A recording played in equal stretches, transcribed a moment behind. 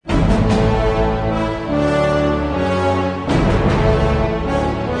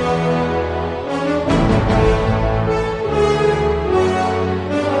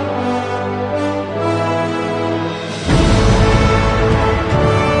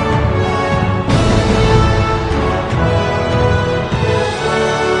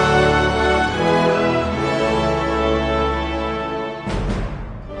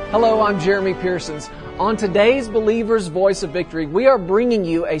I'm Jeremy Pearsons. On today's Believer's Voice of Victory, we are bringing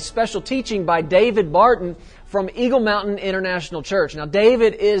you a special teaching by David Barton from Eagle Mountain International Church. Now,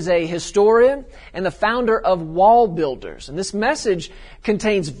 David is a historian and the founder of Wall Builders. And this message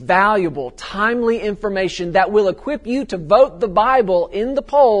contains valuable, timely information that will equip you to vote the Bible in the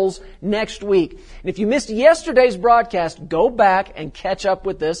polls next week. And if you missed yesterday's broadcast, go back and catch up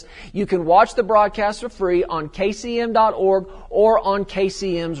with this. You can watch the broadcast for free on kcm.org or on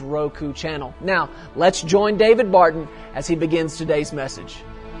KCM's Roku channel. Now, let's join David Barton as he begins today's message.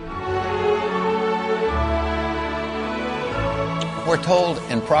 We're told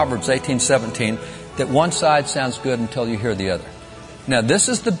in Proverbs 18:17 that one side sounds good until you hear the other. Now, this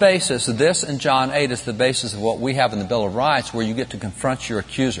is the basis, this and John 8 is the basis of what we have in the Bill of Rights, where you get to confront your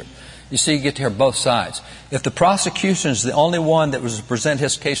accuser. You see, you get to hear both sides. If the prosecution is the only one that was to present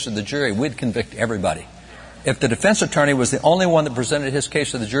his case to the jury, we'd convict everybody. If the defense attorney was the only one that presented his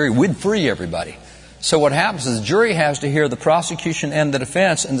case to the jury, we'd free everybody. So what happens is the jury has to hear the prosecution and the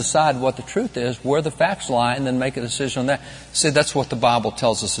defense and decide what the truth is, where the facts lie, and then make a decision on that. See, that's what the Bible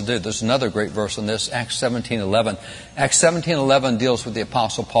tells us to do. There's another great verse on this, Acts 17:11. Acts 17:11 deals with the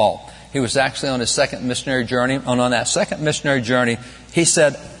Apostle Paul. He was actually on his second missionary journey, and on that second missionary journey, he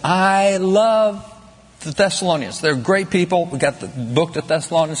said, I love the Thessalonians. They're great people. We got the book to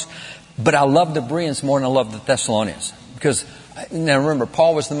Thessalonians, but I love the Bereans more than I love the Thessalonians. Because now remember,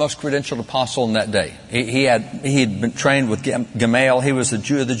 Paul was the most credentialed apostle in that day. He had been trained with Gamaliel. He was a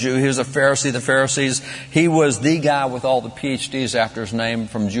Jew of the Jew. He was a Pharisee of the Pharisees. He was the guy with all the PhDs after his name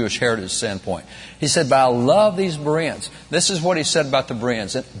from Jewish heritage standpoint. He said, but I love these Bereans. This is what he said about the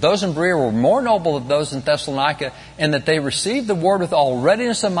Bereans. Those in Berea were more noble than those in Thessalonica, in that they received the word with all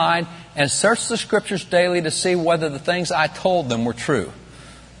readiness of mind and searched the scriptures daily to see whether the things I told them were true.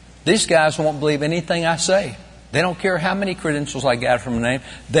 These guys won't believe anything I say. They don't care how many credentials I got from a name.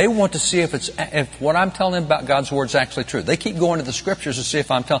 They want to see if what I'm telling them about God's Word is actually true. They keep going to the Scriptures to see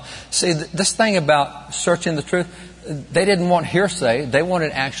if I'm telling. See, this thing about searching the truth, they didn't want hearsay. They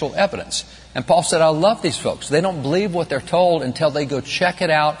wanted actual evidence. And Paul said, I love these folks. They don't believe what they're told until they go check it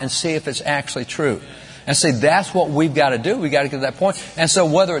out and see if it's actually true. And see, that's what we've got to do. We've got to get to that point. And so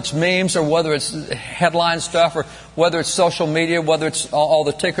whether it's memes or whether it's headline stuff or whether it's social media, whether it's all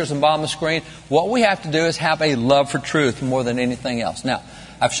the tickers and bottom of the screen, what we have to do is have a love for truth more than anything else. Now,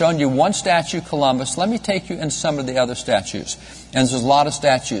 I've shown you one statue, Columbus. Let me take you in some of the other statues. And there's a lot of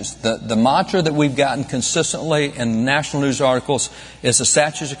statues. The mantra that we've gotten consistently in national news articles is the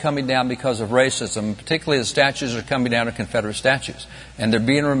statues are coming down because of racism. Particularly the statues are coming down to Confederate statues. And they're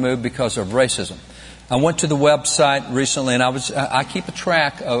being removed because of racism. I went to the website recently, and I keep a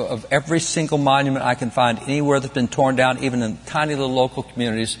track of every single monument I can find anywhere that's been torn down, even in tiny little local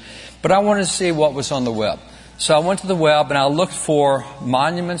communities. But I wanted to see what was on the web. So I went to the web, and I looked for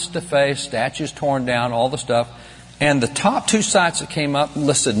monuments defaced, statues torn down, all the stuff. And the top two sites that came up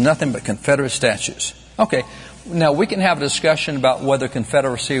listed nothing but Confederate statues. Okay, now we can have a discussion about whether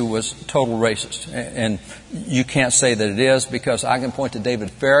Confederacy was total racist. And you can't say that it is, because I can point to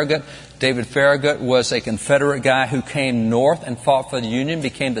David Farragut. David Farragut was a Confederate guy who came north and fought for the Union,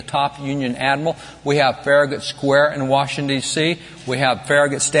 became the top Union admiral. We have Farragut Square in Washington, D.C. We have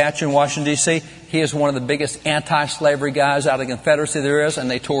Farragut statue in Washington, D.C. He is one of the biggest anti-slavery guys out of the Confederacy there is, and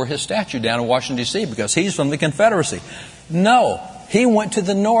they tore his statue down in Washington, D.C. because he's from the Confederacy. No, he went to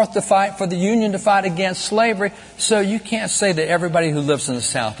the north to fight for the Union, to fight against slavery. So you can't say that everybody who lives in the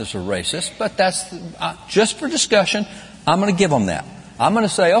South is a racist, but that's just for discussion. I'm going to give them that. I'm going to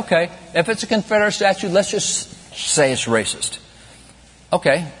say, okay, if it's a Confederate statue, let's just say it's racist.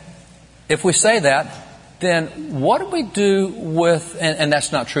 Okay, if we say that, then what do we do with, and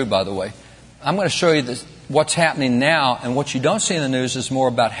that's not true, by the way. I'm going to show you this, what's happening now, and what you don't see in the news is more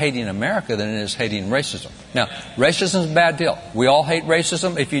about hating America than it is hating racism. Now, racism is a bad deal. We all hate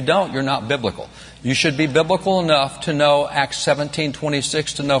racism. If you don't, you're not biblical. You should be biblical enough to know Acts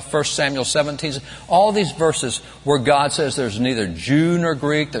 17:26, to know 1 Samuel 17. All these verses where God says there's neither Jew nor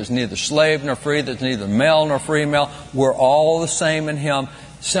Greek, there's neither slave nor free, there's neither male nor female. We're all the same in Him.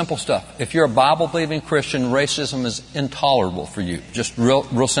 Simple stuff. If you're a Bible-believing Christian, racism is intolerable for you. Just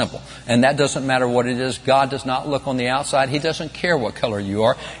real simple. And that doesn't matter what it is. God does not look on the outside. He doesn't care what color you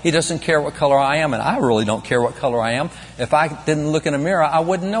are. He doesn't care what color I am. And I really don't care what color I am. If I didn't look in a mirror, I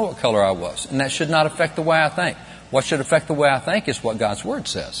wouldn't know what color I was. And that should not affect the way I think. What should affect the way I think is what God's Word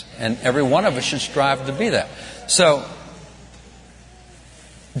says. And every one of us should strive to be that. So,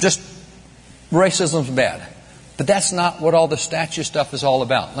 just racism's bad. But that's not what all the statue stuff is all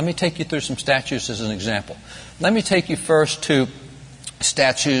about. Let me take you through some statues as an example. Let me take you first to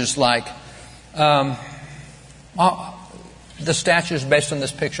statues like The statue is based on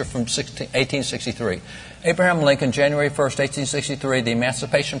this picture from 1863. Abraham Lincoln, January 1st, 1863, the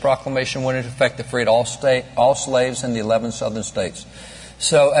Emancipation Proclamation went into effect that freed all slaves in the 11 southern states.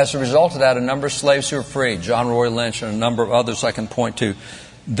 So as a result of that, a number of slaves who were freed, John Roy Lynch and a number of others I can point to,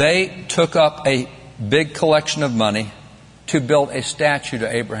 they took up a big collection of money to build a statue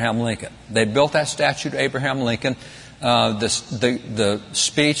to Abraham Lincoln. They built that statue to Abraham Lincoln. The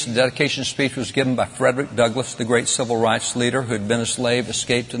speech, the dedication speech, was given by Frederick Douglass, the great civil rights leader who had been a slave,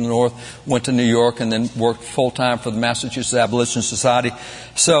 escaped to the North, went to New York, and then worked full-time for the Massachusetts Abolition Society.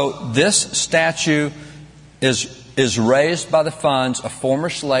 So this statue is raised by the funds of former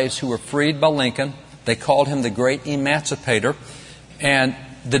slaves who were freed by Lincoln. They called him the Great Emancipator. And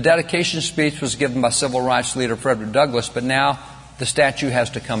the dedication speech was given by civil rights leader Frederick Douglass, but now the statue has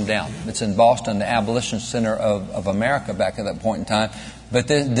to come down. It's in Boston, the Abolition Center of America back at that point in time. But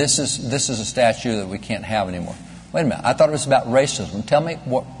this is a statue that we can't have anymore. Wait a minute, I thought it was about racism. Tell me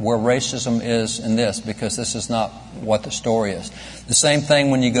where racism is in this, because this is not what the story is. The same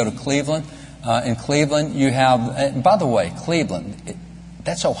thing when you go to Cleveland. In Cleveland, you have, and by the way, Cleveland,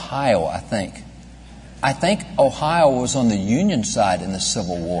 that's Ohio, I think. I think Ohio was on the Union side in the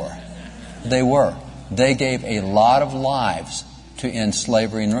Civil War. They were. They gave a lot of lives to end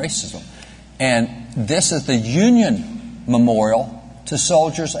slavery and racism. And this is the Union Memorial to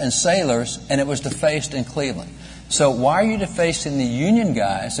soldiers and sailors, and it was defaced in Cleveland. So why are you defacing the Union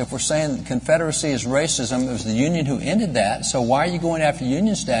guys? If we're saying the Confederacy is racism, it was the Union who ended that. So why are you going after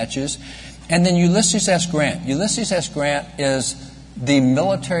Union statues? And then Ulysses S. Grant. Ulysses S. Grant is the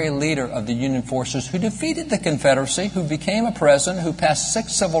military leader of the Union forces who defeated the Confederacy, who became a president, who passed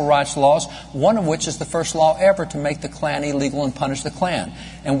 6 civil rights laws, one of which is the first law ever to make the Klan illegal and punish the Klan.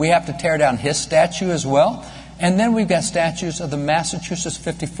 And we have to tear down his statue as well. And then we've got statues of the Massachusetts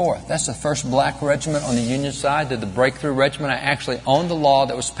 54th. That's the first black regiment on the Union side, the Breakthrough Regiment. I actually own the law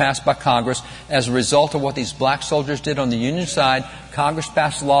that was passed by Congress as a result of what these black soldiers did on the Union side. Congress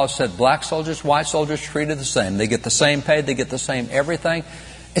passed a law that said black soldiers, white soldiers treated the same. They get the same pay, they get the same everything.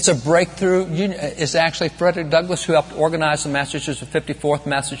 It's a breakthrough. It's actually Frederick Douglass who helped organize the Massachusetts 54th,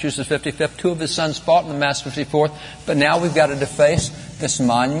 Massachusetts 55th. 2 of his sons fought in the Mass 54th. But now we've got to deface this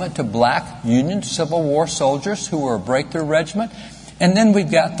monument to black Union Civil War soldiers who were a breakthrough regiment. And then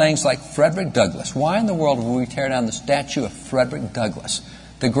we've got things like Frederick Douglass. Why in the world would we tear down the statue of Frederick Douglass?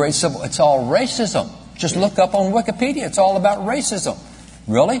 The great civil... It's all racism. Just look up on Wikipedia. It's all about racism.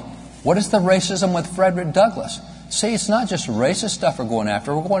 Really? What is the racism with Frederick Douglass? See, it's not just racist stuff we're going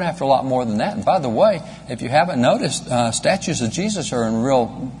after. We're going after a lot more than that. And by the way, if you haven't noticed, statues of Jesus are in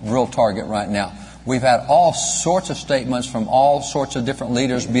real target right now. We've had all sorts of statements from all sorts of different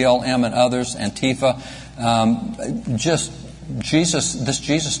leaders, BLM and others, Antifa. This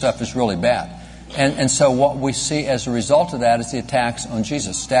Jesus stuff is really bad. And so what we see as a result of that is the attacks on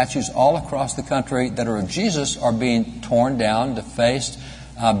Jesus. Statues all across the country that are of Jesus are being torn down, defaced,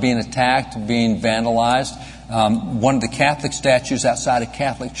 being attacked, being vandalized. One of the Catholic statues outside a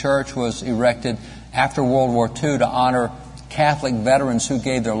Catholic church was erected after World War II to honor Catholic veterans who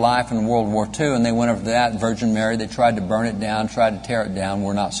gave their life in World War II, and they went over to that Virgin Mary. They tried to burn it down, tried to tear it down.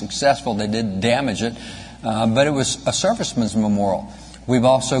 Were not successful. They did damage it, but it was a serviceman's memorial. We've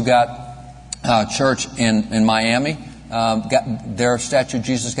also got a church in Miami. Their statue of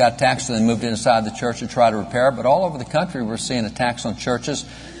Jesus got attacked, so they moved inside the church to try to repair it. But all over the country, we're seeing attacks on churches.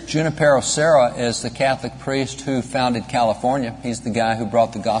 Junipero Serra is the Catholic priest who founded California. He's the guy who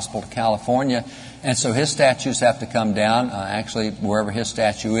brought the gospel to California. And so his statues have to come down. Actually, wherever his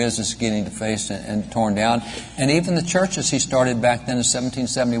statue is getting defaced and torn down. And even the churches he started back then in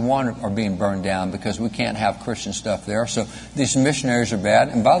 1771 are being burned down because we can't have Christian stuff there. So these missionaries are bad.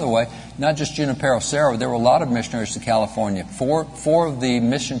 And by the way, not just Junipero Serra, there were a lot of missionaries to California. Four of the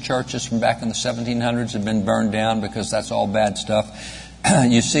mission churches from back in the 1700s have been burned down because that's all bad stuff.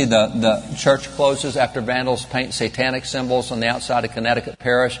 You see the church closes after vandals paint satanic symbols on the outside of Connecticut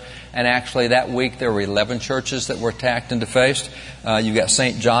Parish. And actually that week there were 11 churches that were attacked and defaced. You've got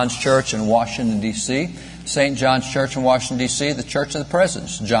St. John's Church in Washington, D.C. St. John's Church in Washington, D.C., the Church of the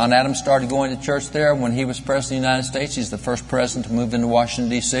Presidents. John Adams started going to church there when he was President of the United States. He's the first president to move into Washington,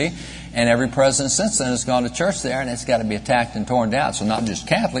 D.C. And every president since then has gone to church there, and it's got to be attacked and torn down. So not just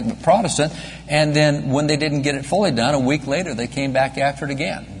Catholic, but Protestant. And then when they didn't get it fully done, a week later, they came back after it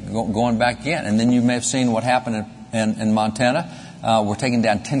again, going back again. And then you may have seen what happened in Montana. We're taking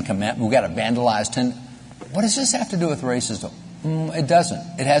down 10 Commandments. We've got to vandalize 10. What does this have to do with racism? It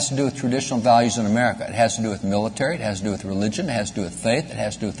doesn't. It has to do with traditional values in America. It has to do with military. It has to do with religion. It has to do with faith. It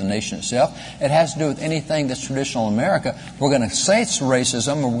has to do with the nation itself. It has to do with anything that's traditional in America. We're going to say it's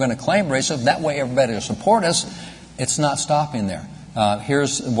racism, and we're going to claim racism. That way everybody will support us. It's not stopping there.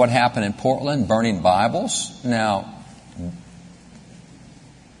 Here's what happened in Portland, burning Bibles. Now,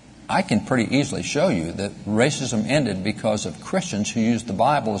 I can pretty easily show you that racism ended because of Christians who used the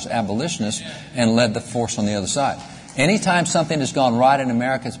Bible as abolitionists and led the force on the other side. Anytime something has gone right in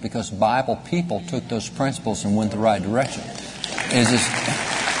America, it's because Bible people took those principles and went the right direction.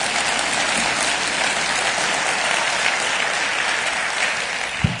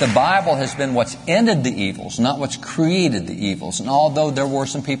 The Bible has been what's ended the evils, not what's created the evils. And although there were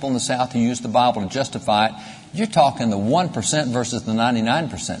some people in the South who used the Bible to justify it, you're talking the 1% versus the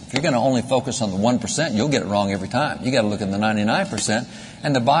 99%. If you're going to only focus on the 1%, you'll get it wrong every time. You've got to look at the 99%.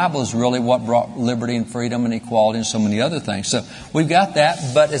 And the Bible is really what brought liberty and freedom and equality and so many other things. So we've got that,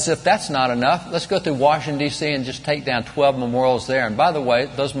 but as if that's not enough, let's go through Washington, D.C. and just take down 12 memorials there. And by the way,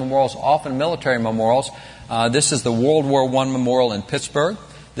 those memorials are often military memorials. This is the World War I memorial in Pittsburgh.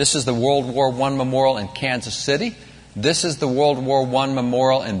 This is the World War I memorial in Kansas City. This is the World War I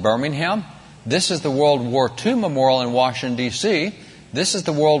memorial in Birmingham. This is the World War II memorial in Washington, D.C. This is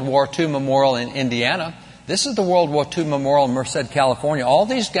the World War II memorial in Indiana. This is the World War II memorial in Merced, California. All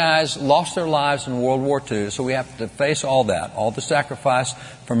these guys lost their lives in World War II, so we have to face all that, all the sacrifice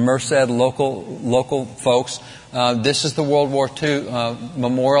from Merced local folks. This is the World War II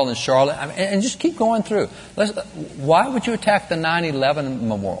memorial in Charlotte. And just keep going through. Why would you attack the 9/11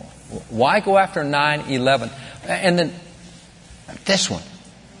 memorial? Why go after 9/11? And then this one.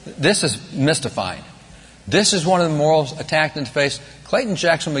 This is mystifying. This is one of the memorials attacked in the face. Clayton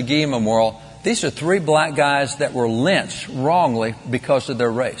Jackson McGee Memorial. These are 3 black guys that were lynched wrongly because of their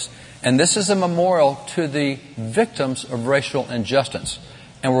race. And this is a memorial to the victims of racial injustice.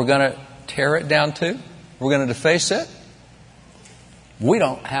 And we're going to tear it down too? We're going to deface it? We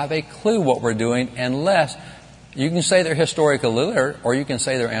don't have a clue what we're doing unless you can say they're historically illiterate or you can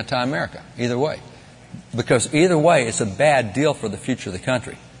say they're anti-America. Either way. Because either way, it's a bad deal for the future of the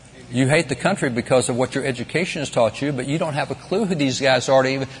country. You hate the country because of what your education has taught you, but you don't have a clue who these guys are to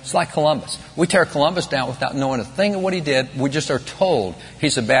even... It's like Columbus. We tear Columbus down without knowing a thing of what he did. We just are told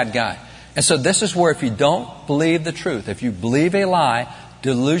he's a bad guy. And so this is where if you don't believe the truth, if you believe a lie,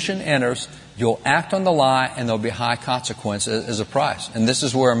 delusion enters, you'll act on the lie, and there'll be high consequences as a price. And this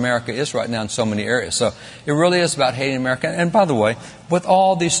is where America is right now in so many areas. So it really is about hating America. And by the way, with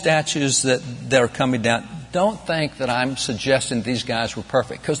all these statues that are coming down, don't think that I'm suggesting these guys were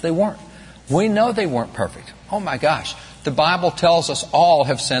perfect, because they weren't. We know they weren't perfect. Oh my gosh. The Bible tells us all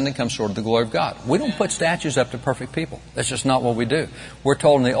have sinned and come short of the glory of God. We don't put statues up to perfect people. That's just not what we do. We're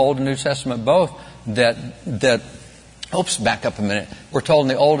told in the Old and New Testament both that back up a minute. We're told in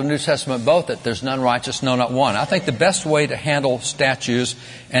the Old and New Testament both that there's none righteous, no, not one. I think the best way to handle statues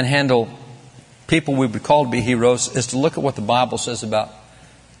and handle people we would call to be heroes is to look at what the Bible says about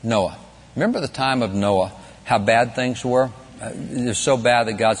Noah. Remember the time of Noah, how bad things were? It was so bad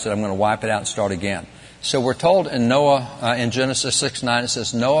that God said, I'm going to wipe it out and start again. So we're told in Noah, in Genesis 6:9, it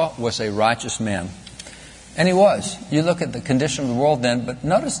says, Noah was a righteous man. And he was. You look at the condition of the world then, but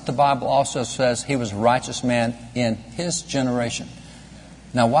notice the Bible also says he was a righteous man in his generation.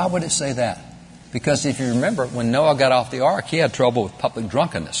 Now, why would it say that? Because if you remember, when Noah got off the ark, he had trouble with public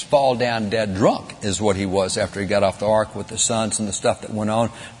drunkenness. Fall down dead drunk is what he was after he got off the ark with the sons and the stuff that went on,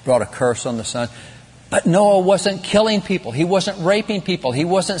 brought a curse on the son. But Noah wasn't killing people. He wasn't raping people. He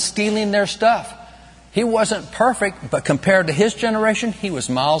wasn't stealing their stuff. He wasn't perfect, but compared to his generation, he was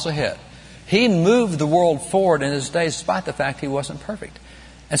miles ahead. He moved the world forward in his days despite the fact he wasn't perfect.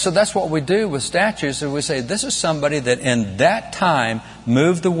 And so that's what we do with statues, is we say this is somebody that in that time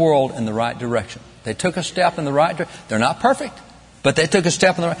moved the world in the right direction. They took a step in the right direction. They're not perfect, but they took a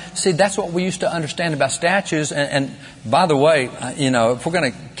step in the right... See, that's what we used to understand about statues. And by the way, if we're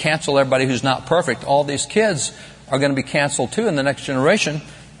going to cancel everybody who's not perfect, all these kids are going to be canceled too in the next generation,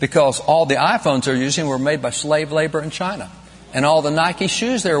 because all the iPhones they're using were made by slave labor in China. And all the Nike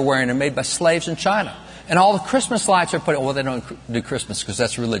shoes they were wearing are made by slaves in China. And all the Christmas lights are put up. Well, they don't do Christmas because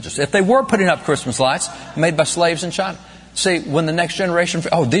that's religious. If they were putting up Christmas lights made by slaves in China. See, when the next generation,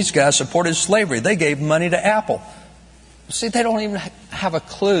 these guys supported slavery. They gave money to Apple. See, they don't even have a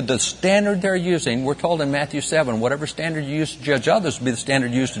clue. The standard they're using, we're told in Matthew 7, whatever standard you use to judge others will be the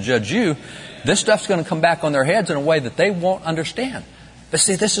standard used to judge you. This stuff's going to come back on their heads in a way that they won't understand. But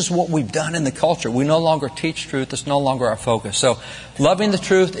see, this is what we've done in the culture. We no longer teach truth. It's no longer our focus. So loving the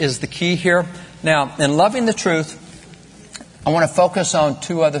truth is the key here. Now, in loving the truth, I want to focus on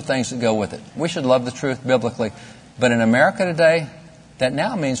 2 other things that go with it. We should love the truth biblically. But in America today, that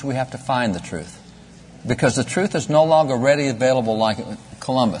now means we have to find the truth. Because the truth is no longer readily available like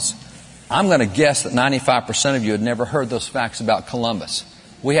Columbus. I'm going to guess that 95% of you had never heard those facts about Columbus.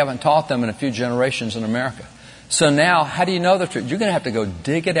 We haven't taught them in a few generations in America. So now, how do you know the truth? You're going to have to go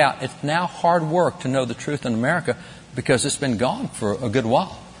dig it out. It's now hard work to know the truth in America because it's been gone for a good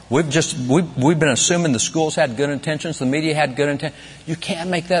while. We've been assuming the schools had good intentions, the media had good intent. You can't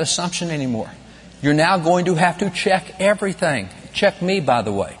make that assumption anymore. You're now going to have to check everything. Check me, by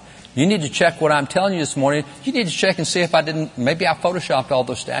the way. You need to check what I'm telling you this morning. You need to check and see if maybe I photoshopped all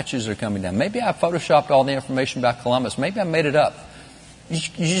those statues that are coming down. Maybe I photoshopped all the information about Columbus. Maybe I made it up.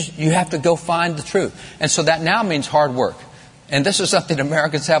 You have to go find the truth. And so that now means hard work. And this is something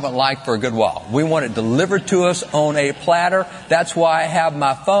Americans haven't liked for a good while. We want it delivered to us on a platter. That's why I have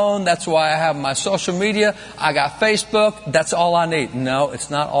my phone. That's why I have my social media. I got Facebook. That's all I need. No, it's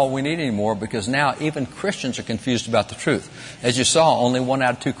not all we need anymore because now even Christians are confused about the truth. As you saw, only 1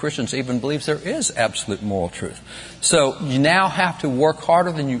 out of 2 Christians even believes there is absolute moral truth. So you now have to work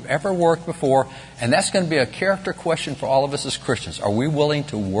harder than you ever worked before. And that's going to be a character question for all of us as Christians. Are we willing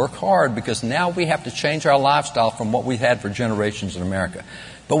to work hard? Because now we have to change our lifestyle from what we've had for generations in America.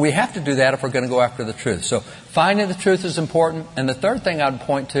 But we have to do that if we're going to go after the truth. So finding the truth is important. And the third thing I'd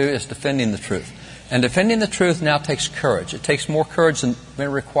point to is defending the truth. And defending the truth now takes courage. It takes more courage than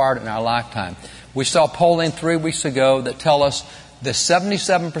been required in our lifetime. We saw polling 3 weeks ago that tell us that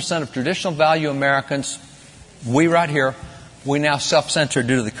 77% of traditional value Americans, we right here, we now self-censor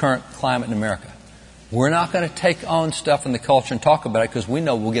due to the current climate in America. We're not going to take on stuff in the culture and talk about it because we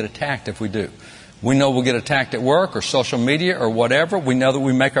know we'll get attacked if we do. We know we'll get attacked at work or social media or whatever. We know that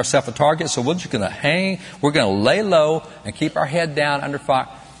we make ourselves a target, so we're just going to hang. We're going to lay low and keep our head down under fire.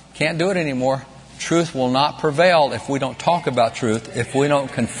 Can't do it anymore. Truth will not prevail if we don't talk about truth, if we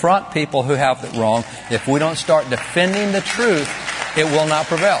don't confront people who have it wrong, if we don't start defending the truth, it will not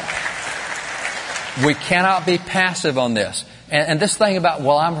prevail. We cannot be passive on this. And this thing about,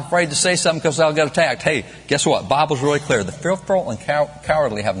 well, I'm afraid to say something because I'll get attacked. Hey, guess what? Bible's really clear. The fearful and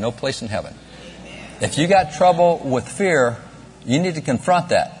cowardly have no place in heaven. If you got trouble with fear, you need to confront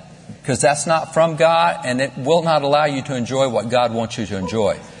that because that's not from God and it will not allow you to enjoy what God wants you to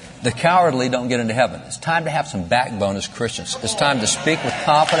enjoy. The cowardly don't get into heaven. It's time to have some backbone as Christians. It's time to speak with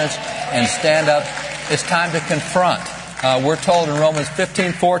confidence and stand up. It's time to confront. We're told in Romans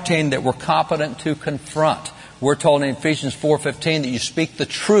 15:14 that we're competent to confront. We're told in Ephesians 4:15 that you speak the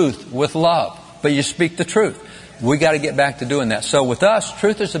truth with love, but you speak the truth. We got to get back to doing that. So with us,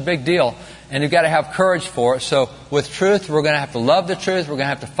 truth is a big deal, and you've got to have courage for it. So with truth, we're going to have to love the truth. We're going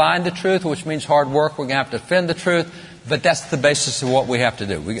to have to find the truth, which means hard work. We're going to have to defend the truth, but that's the basis of what we have to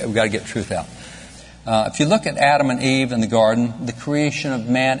do. We've got to get truth out. If you look at Adam and Eve in the garden, the creation of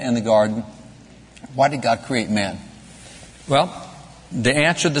man in the garden, why did God create man? Well, the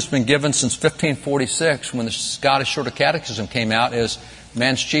answer that's been given since 1546 when the Scottish Shorter Catechism came out is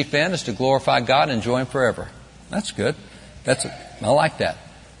man's chief end is to glorify God and enjoy Him forever. That's good. I like that.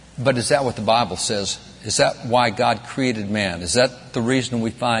 But is that what the Bible says? Is that why God created man? Is that the reason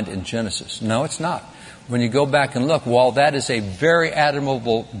we find in Genesis? No, it's not. When you go back and look, while that is a very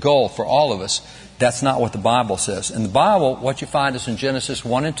admirable goal for all of us, that's not what the Bible says. In the Bible, what you find is in Genesis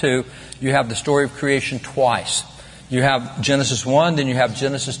 1 and 2, you have the story of creation twice. You have Genesis 1, then you have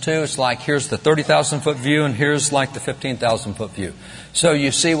Genesis 2. It's like here's the 30,000-foot view and here's like the 15,000-foot view. So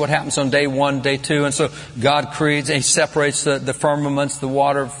you see what happens on day 1, day 2. And so God creates, and He separates the firmaments, the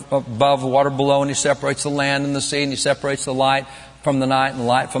water above, the water below, and He separates the land and the sea, and He separates the light from the night and the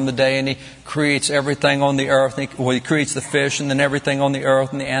light from the day, and He creates everything on the earth. He creates the fish and then everything on the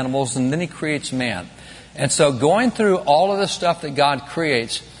earth and the animals, and then He creates man. And so going through all of the stuff that God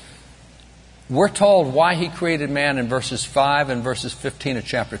creates, we're told why He created man in verses 5 and verses 15 of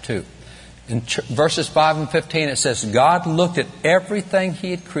chapter 2. In verses 5 and 15 it says, God looked at everything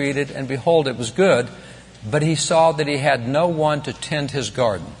He had created, and behold, it was good, but He saw that He had no one to tend His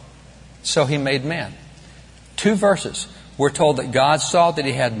garden. So He made man. 2 verses. We're told that God saw that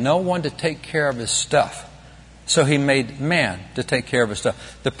He had no one to take care of His stuff. So He made man to take care of His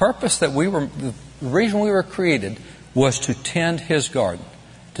stuff. The reason we were created was to tend His garden,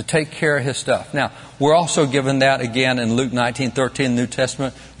 to take care of His stuff. Now, we're also given that again in Luke 19:13, New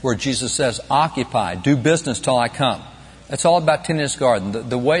Testament, where Jesus says, occupy, do business till I come. It's all about tending His garden.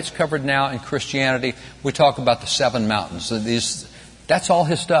 The way it's covered now in Christianity, we talk about the 7 mountains. That's all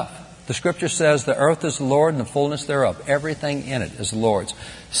His stuff. The Scripture says the earth is the Lord and the fullness thereof. Everything in it is the Lord's.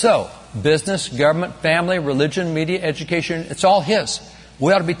 So, business, government, family, religion, media, education, it's all His.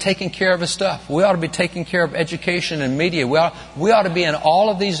 We ought to be taking care of His stuff. We ought to be taking care of education and media. We ought to be in all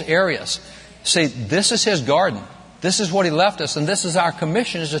of these areas. See, this is His garden. This is what He left us, and this is our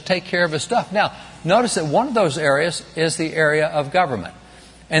commission, is to take care of His stuff. Now, notice that one of those areas is the area of government.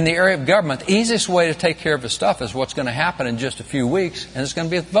 In the area of government, the easiest way to take care of His stuff is what's going to happen in just a few weeks, and it's going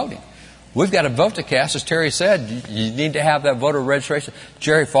to be voting. We've got a vote to cast. As Terry said, you need to have that voter registration.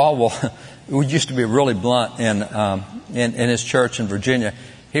 Jerry Falwell, who used to be really blunt in his church in Virginia,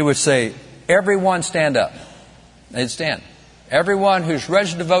 he would say, everyone stand up. They'd stand. Everyone who's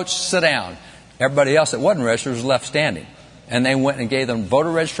registered to vote, sit down. Everybody else that wasn't registered was left standing. And they went and gave them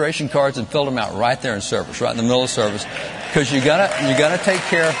voter registration cards and filled them out right there in service, right in the middle of service. Because you're gonna take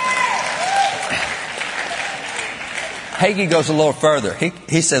care of... Hagee goes a little further.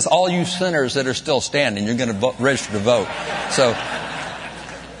 He says, all you sinners that are still standing, you're going to register to vote. So,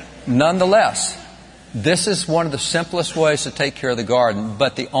 nonetheless, this is one of the simplest ways to take care of the garden.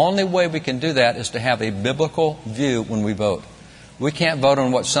 But the only way we can do that is to have a biblical view when we vote. We can't vote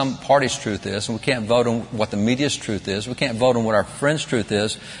on what some party's truth is, and we can't vote on what the media's truth is. We can't vote on what our friends' truth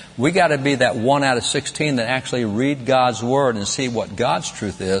is. We got to be that 1 out of 16 that actually read God's Word and see what God's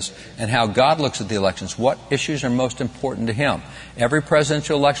truth is and how God looks at the elections. What issues are most important to Him? Every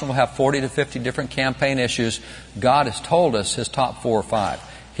presidential election will have 40 to 50 different campaign issues. God has told us His top 4 or 5.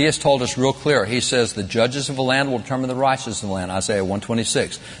 He has told us real clear. He says the judges of the land will determine the righteousness of the land, Isaiah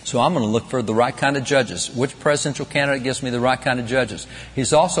 126. So I'm going to look for the right kind of judges. Which presidential candidate gives me the right kind of judges?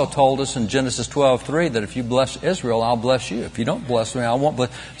 He's also told us in Genesis 12:3 that if you bless Israel, I'll bless you. If you don't bless me, I won't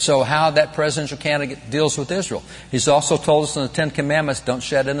bless. So how that presidential candidate deals with Israel. He's also told us in the 10 Commandments, don't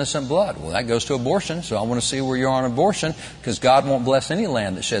shed innocent blood. Well, that goes to abortion, so I want to see where you're on abortion, because God won't bless any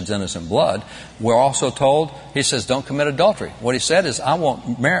land that sheds innocent blood. We're also told, He says, don't commit adultery. What He said is, I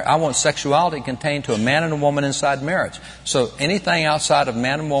want sexuality contained to a man and a woman inside marriage. So anything outside of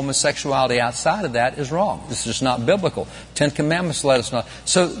man and woman sexuality outside of that is wrong. This is just not biblical. 10 Commandments let us know.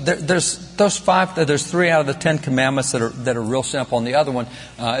 So there's those 5. There's 3 out of the 10 Commandments that are real simple. And the other one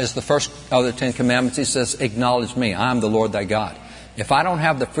is the first of the 10 Commandments. He says, acknowledge me. I am the Lord thy God. If I don't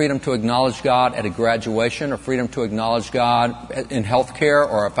have the freedom to acknowledge God at a graduation, or freedom to acknowledge God in health care,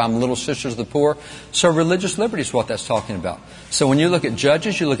 or if I'm Little Sisters of the Poor, so religious liberty is what that's talking about. So when you look at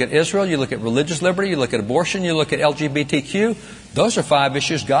judges, you look at Israel, you look at religious liberty, you look at abortion, you look at LGBTQ, those are 5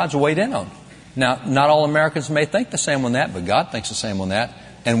 issues God's weighed in on. Now, not all Americans may think the same on that, but God thinks the same on that.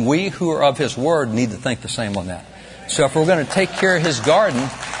 And we who are of His Word need to think the same on that. So if we're going to take care of His garden,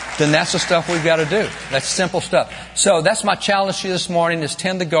 then that's the stuff we've got to do. That's simple stuff. So that's my challenge to you this morning, is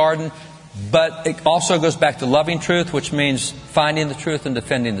tend the garden. But it also goes back to loving truth, which means finding the truth and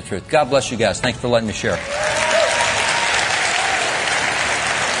defending the truth. God bless you guys. Thanks for letting me share.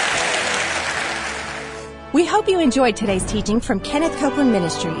 We hope you enjoyed today's teaching from Kenneth Copeland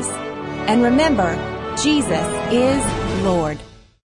Ministries. And remember, Jesus is Lord.